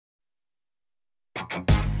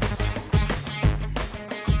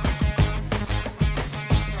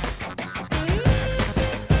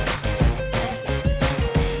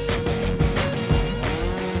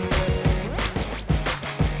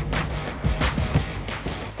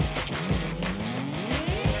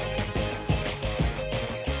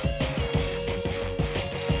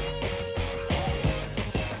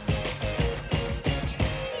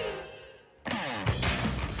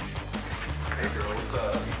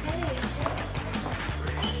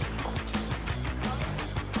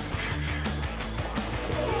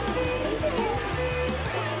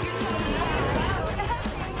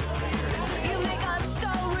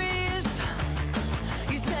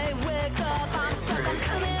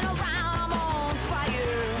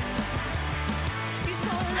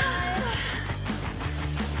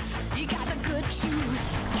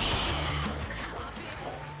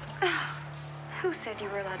Who said you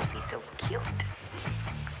were allowed to be so cute?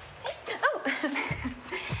 Oh,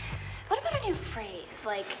 what about a new phrase,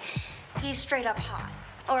 like, he's straight up hot?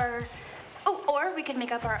 Or, oh, or we could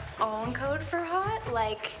make up our own code for hot,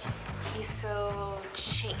 like, he's so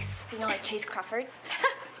Chase, you know, like Chase Crawford?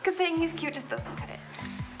 Because saying he's cute just doesn't cut it.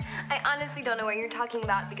 I honestly don't know what you're talking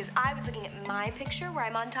about because I was looking at my picture where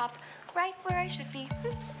I'm on top, right where I should be.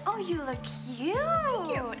 Oh, you look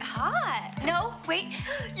cute. Hot. No, wait.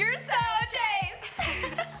 You're so Chase.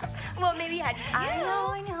 Well, maybe had you. I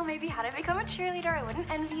know. Maybe had I become a cheerleader, I wouldn't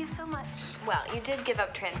envy you so much. Well, you did give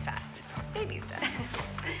up trans fats. Baby stuff.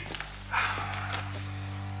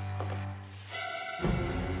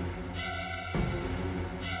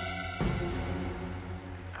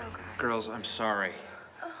 Girls, I'm sorry.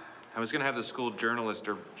 I was gonna have the school journalist,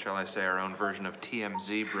 or shall I say our own version of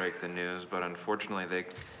TMZ, break the news, but unfortunately they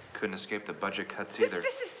couldn't escape the budget cuts either.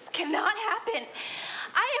 This cannot happen.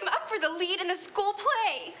 I am up for the lead in a school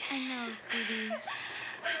play. I know, sweetie.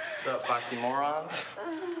 What's up, oxymorons?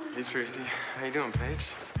 Hey, Tracy. How you doing, Paige?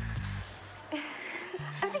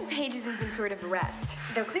 I think Paige is in some sort of arrest,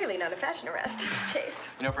 though clearly not a fashion arrest. Chase.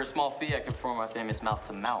 You know, for a small fee, I can perform my famous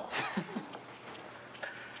mouth-to-mouth.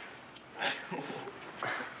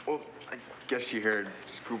 Well, I guess you heard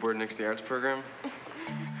school board nixed the arts program.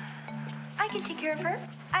 I can take care of her.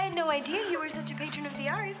 I had no idea you were such a patron of the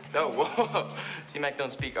arts. Oh, whoa. C-Mac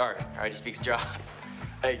don't speak art. All right, he speaks job.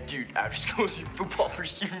 Hey, dude, after school, you football for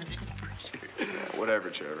sure, music for sure. Yeah, whatever,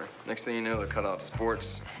 Trevor. Next thing you know, they'll cut out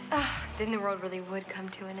sports. Then the world really would come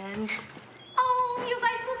to an end. Oh, you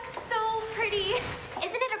guys look so pretty.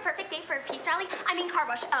 Isn't it a perfect day for a peace rally? I mean, car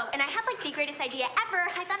wash. Oh, and I had like the greatest idea ever.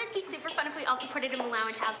 I thought it'd be super fun if we also put it in the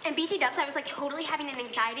lounge house. And BT Dubs, I was like totally having an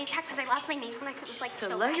anxiety attack because I lost my nasal next. It was like so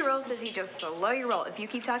Slow bad. your roll, Sissy, just slow your roll. If you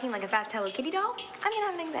keep talking like a fast Hello Kitty doll, I'm gonna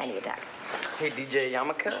have an anxiety attack. Hey, DJ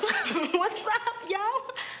Yamaka. What's up, yo?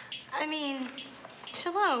 I mean,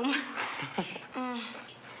 shalom.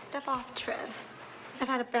 Step off, Trev. I've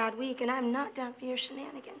had a bad week and I'm not down for your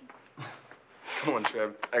shenanigans. Come on,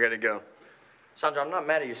 Trev. I gotta go. Shandra, I'm not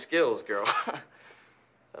mad at your skills, girl.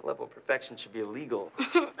 That level of perfection should be illegal.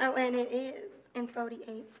 Oh, and it is in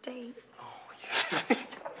 48 states. Oh, yeah.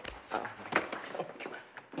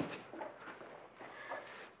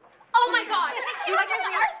 Oh my God! Do you like this?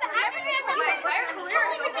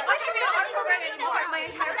 My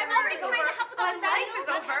entire I'm already trying to help with all the science,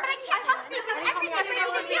 but I can't possibly do everything in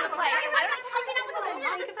the field play. I'm like helping out with the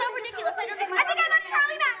balloons. This is so ridiculous. I don't even. I think I left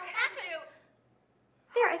Charlie back.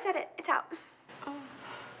 There, I said it. It's out. Oh.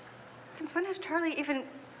 Since when has Charlie even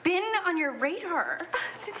been on your radar?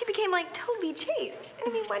 Since he became like Toby Chase. I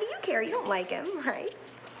mean, why do you care? You don't like him, right?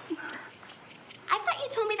 I thought you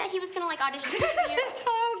told me that he was gonna like audition for you. It's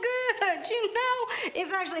all good. You know,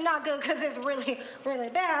 it's actually not good because it's really, really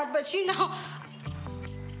bad. But you know,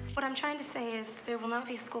 what I'm trying to say is there will not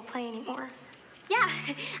be a school play anymore. Yeah,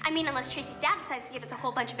 I mean, unless Tracy's dad decides to give us a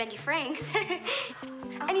whole bunch of Benji Franks.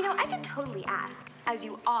 And you know, I could totally ask. As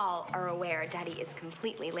you all are aware, Daddy is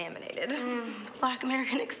completely laminated. Black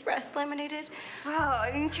American Express laminated. Wow,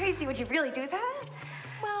 I mean, Tracy, would you really do that?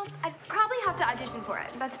 Well, I'd probably have to audition for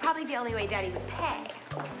it. That's probably the only way Daddy would pay.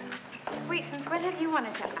 Wait, since when have you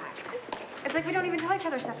wanted to act? It's like we don't even tell each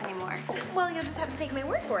other stuff anymore. Well, you'll just have to take my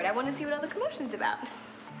word for it. I want to see what all the commotion's about.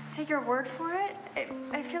 Take your word for it?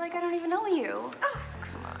 I feel like I don't even know you. Oh,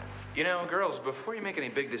 come on. You know, girls, before you make any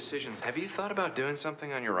big decisions, have you thought about doing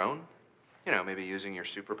something on your own? You know, maybe using your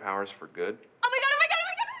superpowers for good? Oh my God, oh my God, oh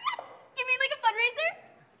my God, oh my God! You mean like a fundraiser?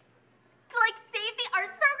 To like save the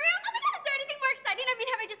arts program? Oh my God, is there anything more exciting? I mean,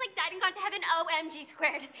 have I just like died and gone to heaven? OMG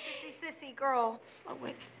squared. Sissy, girl. Slow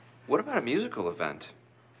it. What about a musical event?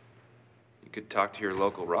 You could talk to your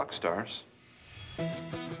local rock stars.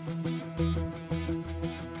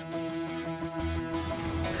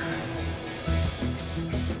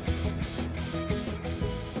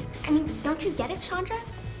 Don't you get it, Shandra?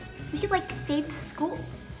 We could like save the school,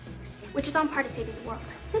 which is on par to saving the world.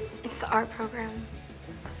 It's the art program.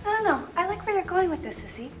 I don't know. I like where you're going with this,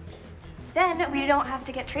 Sissy. Then we don't have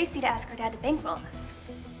to get Tracey to ask her dad to bankroll us.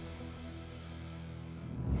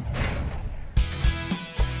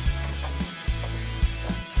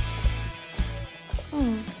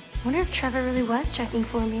 Wonder if Trevor really was checking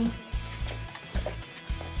for me.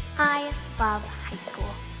 I love high school.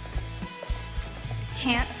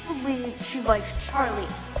 Can't believe she likes Charlie.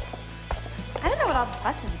 I don't know what all the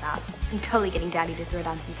fuss is about. I'm totally getting Daddy to throw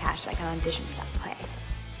down some cash so I can audition for that play.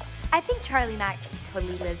 I think Charlie Mack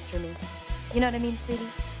totally lives for me. You know what I mean, sweetie?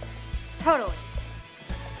 Totally.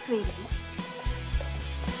 Sweetie.